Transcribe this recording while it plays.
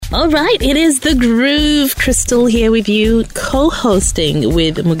All right, it is The Groove. Crystal here with you, co-hosting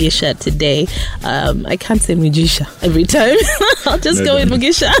with Mugisha today. I can't say Mugisha every time. I'll just go with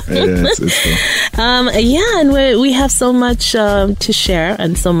Mugisha. And we have so much to share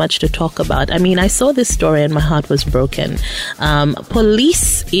and so much to talk about. I mean, I saw this story and my heart was broken.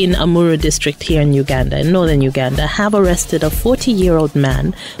 Police in Amuru district here in Uganda, in northern Uganda, have arrested a 40-year-old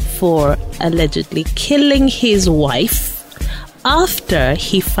man for allegedly killing his wife after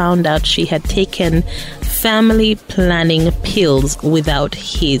he found out she had taken family planning pills without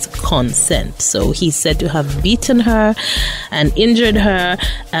his consent. So he's said to have beaten her and injured her,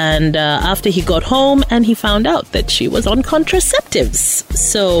 and after he got home and he found out that she was on contraceptives.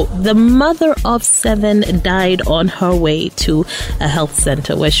 So the mother of 7 died on her way to a health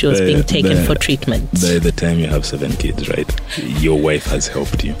center where she was being taken for treatment. By the time you have 7 kids, right, your wife has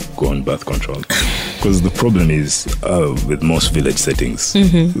helped you go on birth control. Because the problem is with most village settings.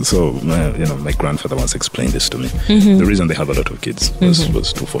 Mm-hmm. So, my grandfather once explained this to me. Mm-hmm. The reason they have a lot of kids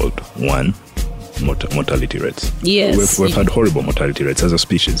was twofold. One, mortality rates. Yes. We've had horrible mortality rates as a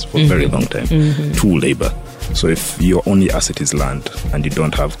species for a very long time. Mm-hmm. 2, labor. So if your only asset is land and you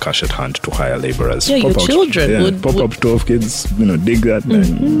don't have cash at hand to hire laborers, your children would pop up 12 kids, dig that,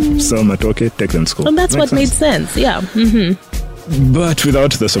 and sell matoke, take them to school. And that's what made sense, yeah. Mm-hmm. But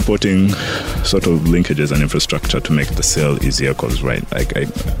without the supporting sort of linkages and infrastructure to make the sale easier, because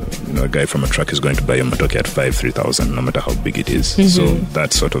a guy from a truck is going to buy a matoke at 3,000, no matter how big it is. Mm-hmm. So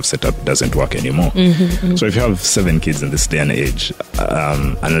that sort of setup doesn't work anymore. Mm-hmm. So if you have 7 kids in this day and age,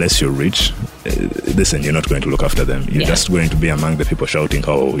 unless you're rich, listen, you're not going to look after them. You're just going to be among the people shouting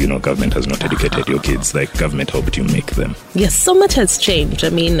how, government has not educated your kids. Like, government helped you make them. Yes, so much has changed. I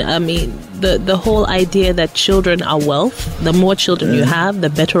mean, the whole idea that children are wealth, the more children you have, the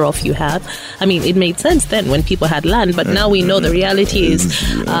better off you have. I mean, it made sense then when people had land, but now we know the reality is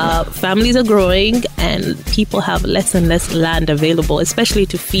families are growing and people have less and less land available, especially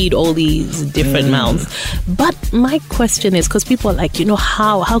to feed all these different mouths. But my question is, because people are like,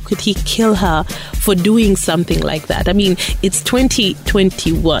 how could he kill her for doing something like that? I mean, it's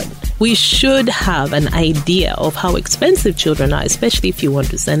 2021. We should have an idea of how expensive children are, especially if you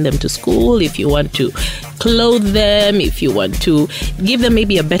want to send them to school, if you want to clothe them, if you want to give them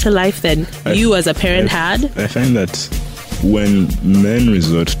maybe a better life than you as a parent had. I find that when men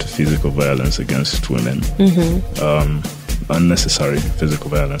resort to physical violence against women, unnecessary physical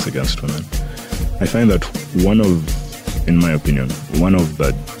violence against women, I find that in my opinion, one of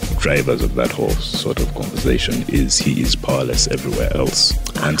the drivers of that whole sort of conversation is he is powerless everywhere else.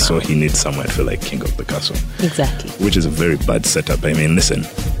 And so he needs somewhere to feel like king of the castle. Exactly. Which is a very bad setup. I mean, listen.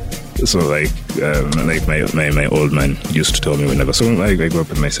 So my old man used to tell me whenever, I grew up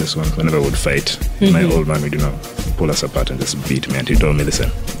with my sister, whenever I would fight, my old man would, pull us apart and just beat me. And he told me,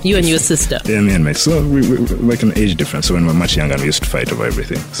 listen. You and your sister? Yeah, me and my sister. We like an age difference. So when we were much younger, we used to fight over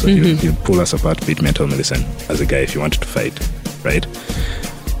everything. So he'd pull us apart, beat me and tell me, listen, as a guy, if you wanted to fight, right?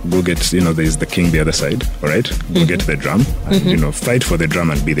 Go get, there's the king the other side, all right? Go get the drum and, fight for the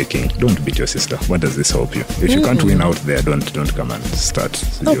drum and be the king. Don't beat your sister. What does this help you? If you can't win out there, don't come and start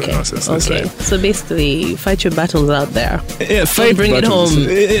your nonsense. Okay, so basically, fight your battles out there. Yeah, fight bring battles.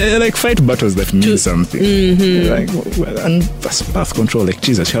 it home. Like, fight battles that mean something. And that's birth control. Like,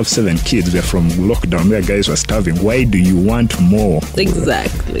 Jesus, you have 7 kids. They're from lockdown. Their guys were starving. Why do you want more?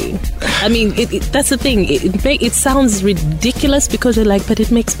 Exactly. I mean, that's the thing. It sounds ridiculous because you're like, but it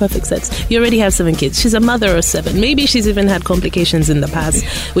makes perfect sense. You already have 7 kids. She's a mother of 7. Maybe she's even had complications in the past,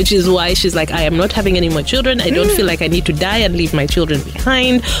 which is why she's like, I am not having any more children. I don't feel like I need to die and leave my children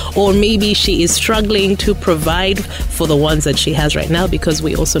behind. Or maybe she is struggling to provide for the ones that she has right now, because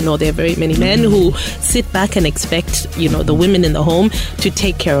we also know there are very many men who sit back and expect, the women in the home to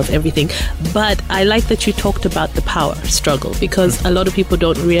take care of everything. But I like that you talked about the power struggle, because a lot of people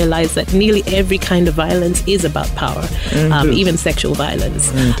don't realize that nearly every kind of violence is about power. Even sexual violence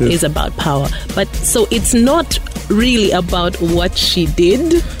is about power. But so it's not really about what she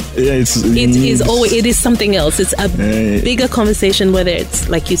did. Yeah, it is something else. It's a bigger conversation, whether it's,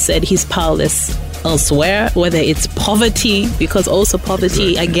 like you said, he's powerless elsewhere, whether it's poverty, because also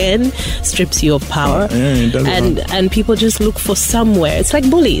poverty again strips you of power, and people just look for somewhere. It's like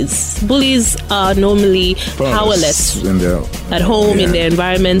bullies. Bullies are normally powerless at home in their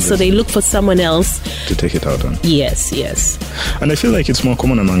environment, so they look for someone else to take it out on. Yes. And I feel like it's more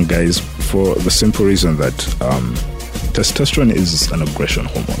common among guys for the simple reason that testosterone is an aggression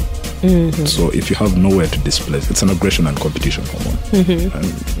hormone. So if you have nowhere to display, it's an aggression and competition hormone.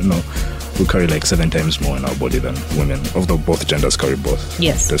 And we carry like 7 times more in our body than women, although both genders carry both.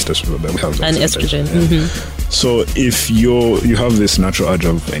 Yes. Testosterone, we have like and estrogen. Yeah. So if you have this natural urge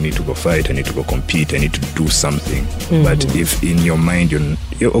of, I need to go fight, I need to go compete, I need to do something. But if in your mind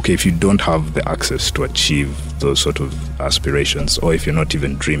you're okay, if you don't have the access to achieve those sort of aspirations, or if you're not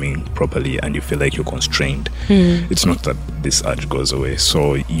even dreaming properly and you feel like you're constrained, it's not that this urge goes away.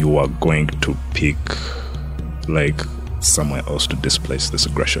 So you are going to pick like somewhere else to displace this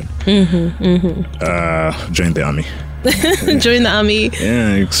aggression. Join the army. Join the army.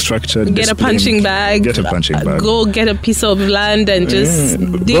 Yeah, structured. Get a punching bag. Get a punching bag. Go get a piece of land and just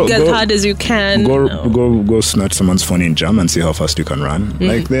dig as hard as you can. Go snatch someone's phone in jam and see how fast you can run.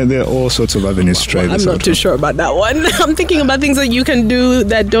 Like there are all sorts of avenues to try this out. I'm not too sure about that one. I'm thinking about things that you can do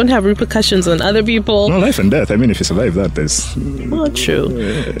that don't have repercussions on other people. No, life and death. I mean, if you survive that, there's... Well,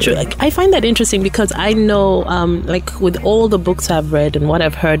 true. True. Like, I find that interesting because I know, like, with all the books I've read and what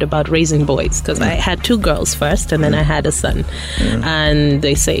I've heard about raising boys, because I had 2 girls first and then I had a son. And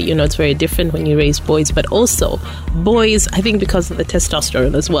they say, it's very different when you raise boys, but also boys, I think because of the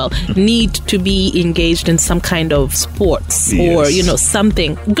testosterone as well, need to be engaged in some kind of sports or,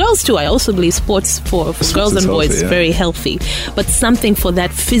 something. Girls too, I also believe sports for girls and boys is very healthy, but something for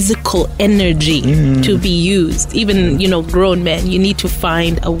that physical energy to be used. Even, grown men, you need to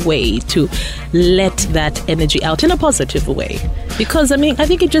find a way to let that energy out in a positive way. Because, I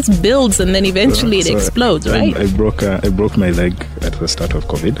think it just builds and then eventually it explodes, right? I broke my leg at the start of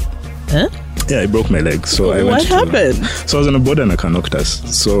COVID. Huh? Yeah, I broke my leg. So what happened? So I was on a border and a canoctus.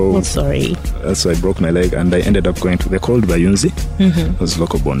 So sorry. So I broke my leg and I ended up going to, they're called Bayunzi. Those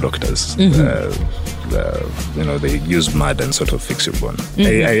local bone doctors. They use mud and sort of fix your bone.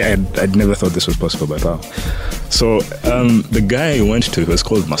 I'd never thought this was possible, but wow. So the guy I went to was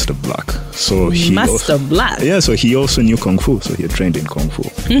called Master Black. So he Black? Yeah, so he also knew Kung Fu. So he had trained in Kung Fu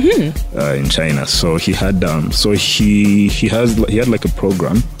in China. So he had he had like a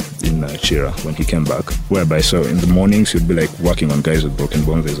program in Chira when he came back, whereby so in the mornings he'd be like working on guys with broken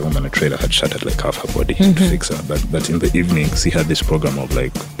bones. There's a woman, a trader, had shattered like half her body to fix her. But in the evenings he had this program of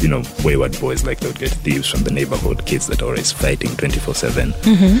like, wayward boys, like they would get thieves from the neighborhood, kids that are always fighting 24/7,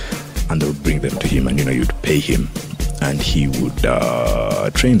 and they would bring them to him, and you'd pay him, and he would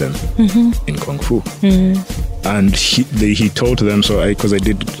train them in Kung Fu. And he taught them. So I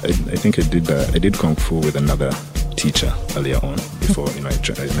did Kung Fu with another teacher earlier on before I met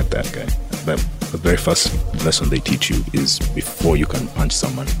that guy. The very first lesson they teach you is before you can punch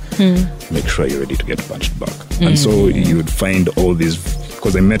someone, make sure you're ready to get punched back. And so you would find all these,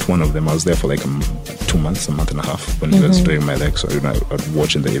 because I met one of them. I was there for like 2 months, a month and a half when he was doing my leg. So I'd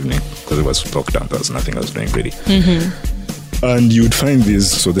watch in the evening because it was locked down. There was nothing I was doing really. And you would find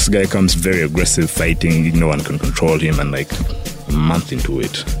these. So this guy comes very aggressive, fighting. No one can control him. And like a month into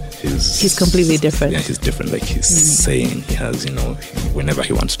it, he's completely different. Yeah, he's different. Like he's saying, he has, whenever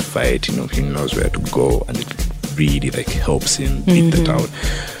he wants to fight, he knows where to go, and it really like helps him beat it out.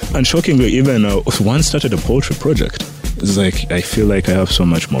 And shockingly, even one started a poultry project. It's like I feel like I have so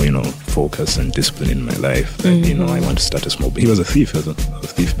much more, focus and discipline in my life that I want to start a small. He was a thief. He was a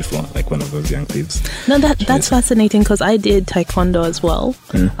thief before, like one of those young thieves. No, that's fascinating because I did taekwondo as well.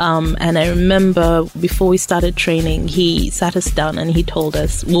 And I remember before we started training, he sat us down and he told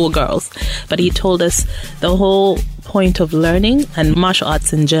us, we were girls, but he told us the whole point of learning and martial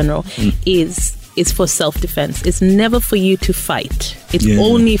arts in general is for self-defense. It's never for you to fight. It's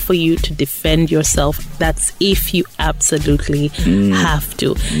only for you to defend yourself. That's if you absolutely have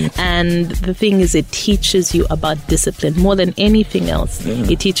to. And the thing is, it teaches you about discipline more than anything else.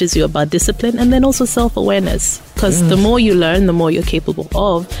 It teaches you about discipline and then also self-awareness. Because the more you learn, the more you're capable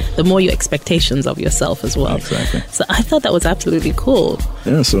of, the more your expectations of yourself as well. Exactly. So I thought that was absolutely cool.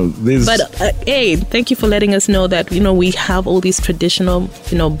 Yeah, so this... But, hey, thank you for letting us know that, we have all these traditional,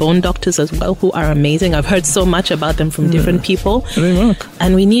 bone doctors as well who are amazing. I've heard so much about them from different people.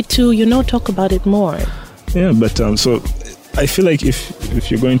 And we need to, talk about it more. Yeah, but so I feel like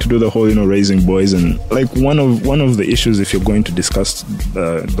if you're going to do the whole, raising boys, and like one of the issues, if you're going to discuss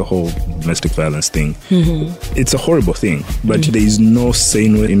the whole domestic violence thing, it's a horrible thing, but there is no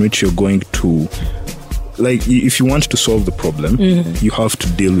sane way in which you're going to, like, if you want to solve the problem, you have to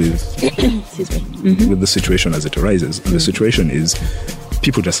deal with with the situation as it arises. And the situation is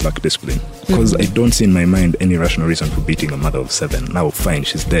people just lack discipline. Because I don't see in my mind any rational reason for beating a mother of 7. Now, fine,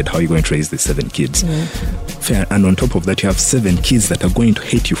 she's dead. How are you going to raise these 7 kids? Fair. And on top of that, you have 7 kids that are going to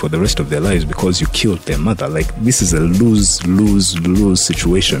hate you for the rest of their lives because you killed their mother. Like, this is a lose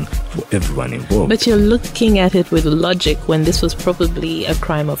situation for everyone involved. But you're looking at it with logic when this was probably a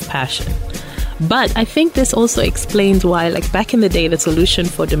crime of passion. But I think this also explains why, like back in the day, the solution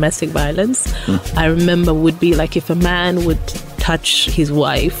for domestic violence, I remember, would be like if a man would touch his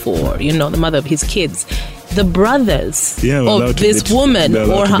wife or, the mother of his kids, the brothers of this woman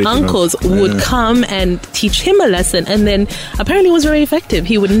or her uncles would come and teach him a lesson, and then apparently it was very effective.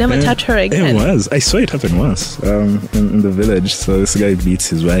 He would never touch her again. It was. I saw it happen once in the village. So this guy beats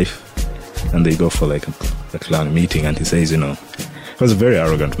his wife, and they go for like a clan meeting, and he says, he was a very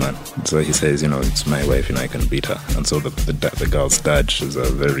arrogant man. So he says, it's my wife, I can beat her. And so the girl's dad, she's a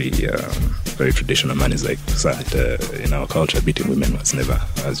very traditional man. He's like, sir, in our culture, beating women was never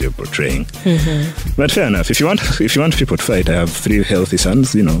as you're portraying. But fair enough. If you want people to fight, I have 3 healthy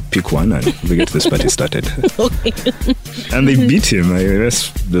sons. Pick one, and we get this party started. And they beat him. I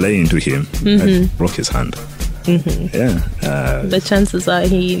just lay into him. I broke his hand. The chances are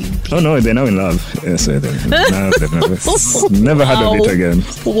he... Oh no, they're now in love. Yes, they've never heard of it again.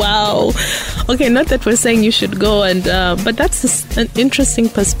 Wow. Okay, not that we're saying you should go, and but that's an interesting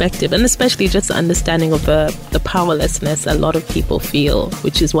perspective, and especially just the understanding of the powerlessness a lot of people feel,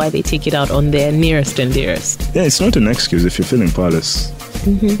 which is why they take it out on their nearest and dearest. Yeah, it's not an excuse. If you're feeling powerless,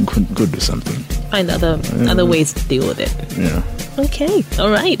 go do something. Find other ways to deal with it. Yeah. Okay. All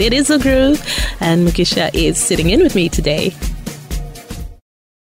right. It is a groove, and Mukisha is sitting in with me today.